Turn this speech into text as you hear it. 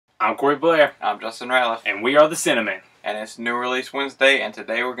I'm Corey Blair. I'm Justin Ratliff. And we are the Cinnamon. And it's New Release Wednesday, and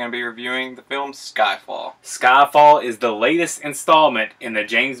today we're going to be reviewing the film Skyfall. Skyfall is the latest installment in the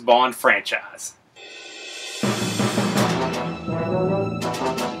James Bond franchise.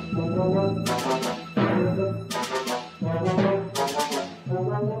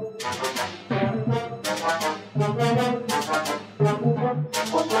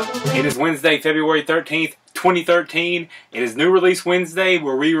 It is Wednesday, February 13th, 2013. It is New Release Wednesday,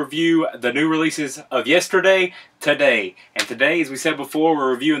 where we review the new releases of yesterday, today. And today, as we said before,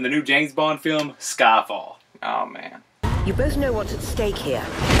 we're reviewing the new James Bond film, Skyfall. Oh, man. You both know what's at stake here.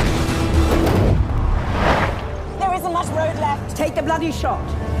 There isn't much road left. Take the bloody shot.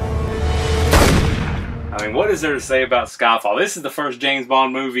 I mean, what is there to say about Skyfall? This is the first James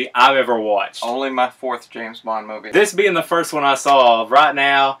Bond movie I've ever watched. Only my fourth James Bond movie. This being the first one I saw, right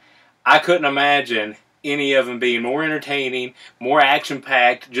now, I couldn't imagine any of them being more entertaining, more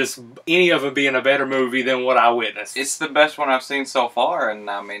action-packed, just any of them being a better movie than what I witnessed. It's the best one I've seen so far, and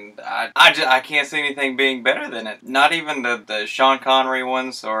I mean, I can't see anything being better than it. Not even the Sean Connery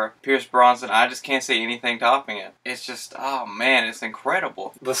ones or Pierce Brosnan. I just can't see anything topping it. It's just, oh man, it's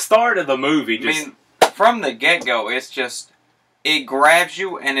incredible. The start of the movie just... I mean, from the get-go, it's just, it grabs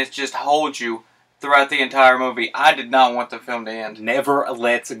you and it just holds you throughout the entire movie. I did not want the film to end. Never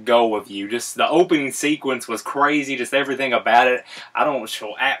lets go of you. Just the opening sequence was crazy. Just everything about it. I don't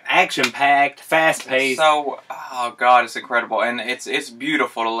show action-packed, fast-paced. So, oh god, it's incredible, and it's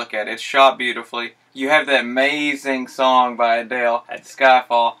beautiful to look at. It's shot beautifully. You have that amazing song by Adele at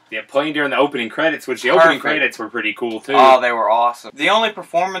Skyfall. Yeah, playing during the opening credits, which the opening credits were pretty cool too. Oh, they were awesome. The only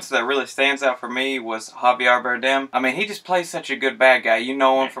performance that really stands out for me was Javier Bardem. I mean, he just plays such a good bad guy. You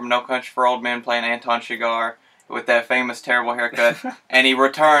know him from No Country for Old Men playing Anton Chigurh with that famous terrible haircut. And he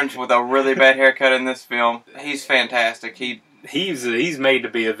returns with a really bad haircut in this film. He's fantastic. He's made to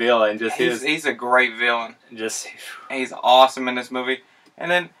be a villain. He's a great villain. He's awesome in this movie. And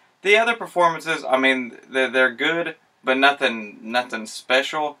then the other performances, I mean, they're good, but nothing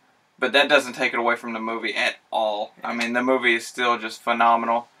special. But that doesn't take it away from the movie at all. I mean, the movie is still just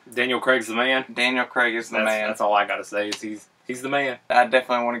phenomenal. Daniel Craig's the man. Daniel Craig is the man. That's all I gotta say is he's the man. I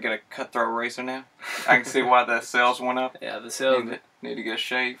definitely want to get a cutthroat racer now. I can see why the sales went up. Yeah, the sales need to get a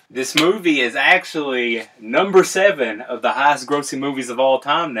shave. This movie is actually number 7 of the highest grossing movies of all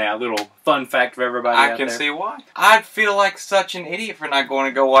time now. Little fun fact for everybody out there. I can see why. I'd feel like such an idiot for not going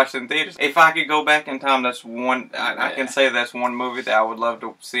to go watch it in theaters. If I could go back in time, that's one. I can say that's one movie that I would love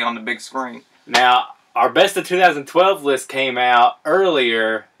to see on the big screen. Now, our Best of 2012 list came out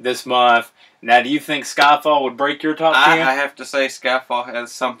earlier this month. Now, do you think Skyfall would break your top 10? I have to say Skyfall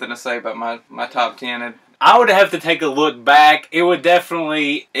has something to say about my top 10. I would have to take a look back. It would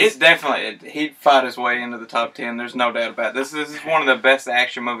definitely... He'd fight his way into the top 10. There's no doubt about it. This is one of the best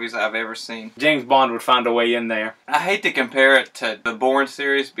action movies I've ever seen. James Bond would find a way in there. I hate to compare it to the Bourne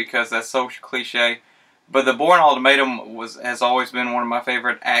series because that's so cliche. But The Bourne Ultimatum has always been one of my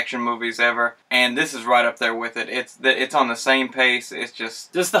favorite action movies ever, and this is right up there with it. It's on the same pace. It's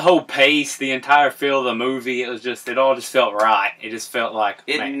just the whole pace, the entire feel of the movie. It all just felt right. It just felt like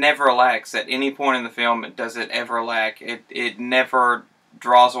it never lacks at any point in the film. Does it ever lack? It never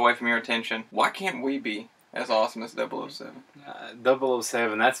draws away from your attention. Why can't we be as awesome as 007?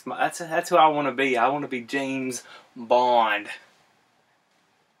 007. That's who I want to be. I want to be James Bond.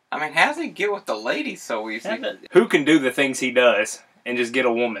 I mean, how does he get with the ladies so easy? Who can do the things he does and just get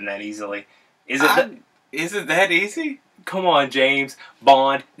a woman that easily? Is it that easy? Come on, James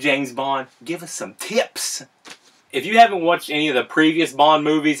Bond, give us some tips. If you haven't watched any of the previous Bond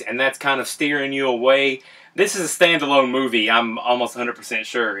movies and that's kind of steering you away, this is a standalone movie, I'm almost 100%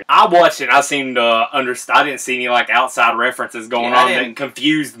 sure. I watched it, I seemed to understand. I didn't see any like outside references going on that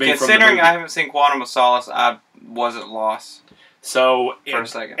confused me from the movie. Considering I haven't seen Quantum of Solace, I wasn't lost. So,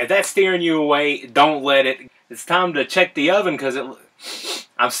 if that's steering you away, don't let it. It's time to check the oven because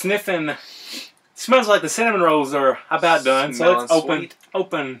I'm sniffing. It smells like the cinnamon rolls are about done. So let's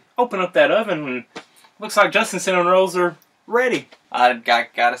open up that oven. And looks like Justin's cinnamon rolls are ready. I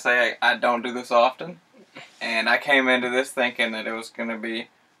gotta say, I don't do this often, and I came into this thinking that it was gonna be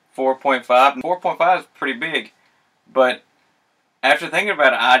 4.5. 4.5 is pretty big, but after thinking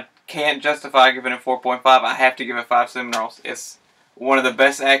about it, I can't justify giving it 4.5. I have to give it 5 cinnamon rolls. It's one of the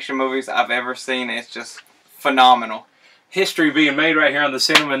best action movies I've ever seen. It's just phenomenal. History being made right here on the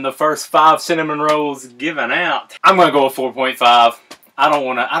Cinnamon. The first 5 cinnamon rolls given out. I'm gonna go with 4.5. I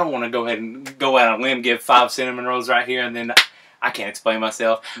don't wanna go ahead and go out on a limb and give 5 cinnamon rolls right here and then I can't explain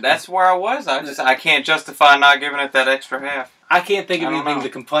myself. That's where I was. I can't justify not giving it that extra half. I can't think of anything to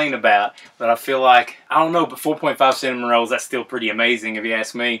complain about, but I feel like, I don't know, but 4.5 cinnamon rolls, that's still pretty amazing if you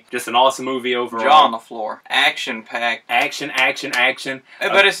ask me. Just an awesome movie overall. Jaw on the floor. Action-packed. Action, action, action.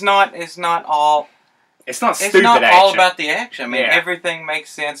 But it's not all... It's not stupid It's not action. all about the action. I mean, everything makes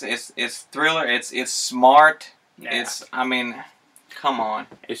sense. It's thriller. It's smart. Yeah. I mean, come on.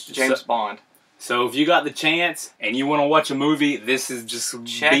 It's just James Bond. So if you got the chance and you want to watch a movie, this is just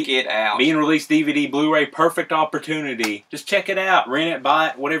check it out. Being released DVD, Blu-ray, perfect opportunity. Just check it out, rent it, buy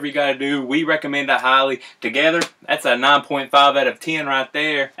it, whatever you got to do. We recommend it highly. Together, that's a 9.5 out of 10 right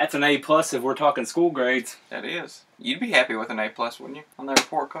there. That's an A+ if we're talking school grades. That is. You'd be happy with an A+, wouldn't you, on that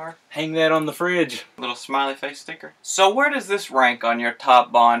report card? Hang that on the fridge. Little smiley face sticker. So where does this rank on your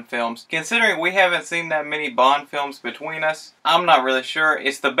top Bond films? Considering we haven't seen that many Bond films between us, I'm not really sure.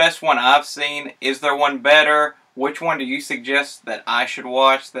 It's the best one I've seen. Is there one better? Which one do you suggest that I should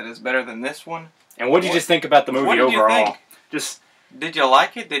watch that is better than this one? And what did you just think about the movie overall? What did you think? Just... Did you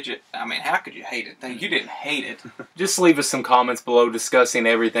like it? Did you... I mean, how could you hate it? You didn't hate it. Just leave us some comments below discussing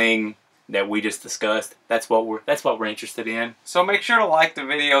everything that we just discussed. That's what we're interested in. So make sure to like the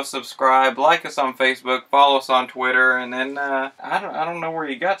video, subscribe, like us on Facebook, follow us on Twitter, and then I don't know where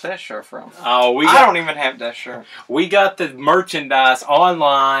you got that shirt from. Oh, I don't even have that shirt. We got the merchandise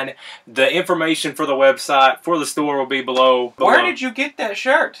online. The information for the website for the store will be below. Where did you get that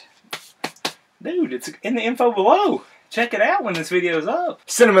shirt? Dude, it's in the info below. Check it out when this video is up.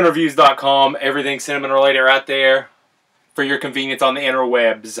 CinemaReviews.com. Everything cinnamon related right there for your convenience on the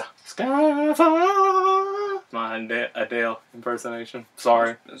interwebs. Skyfall. My Adele impersonation.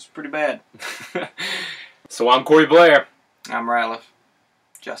 Sorry. It's pretty bad. So I'm Corey Blair. I'm Ratliff.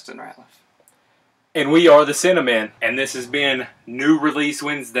 Justin Ratliff. And we are the Cinnamon. And this has been New Release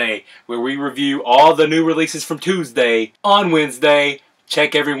Wednesday, where we review all the new releases from Tuesday on Wednesday.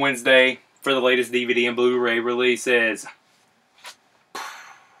 Check every Wednesday for the latest DVD and Blu-ray releases.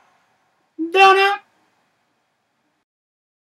 Down out.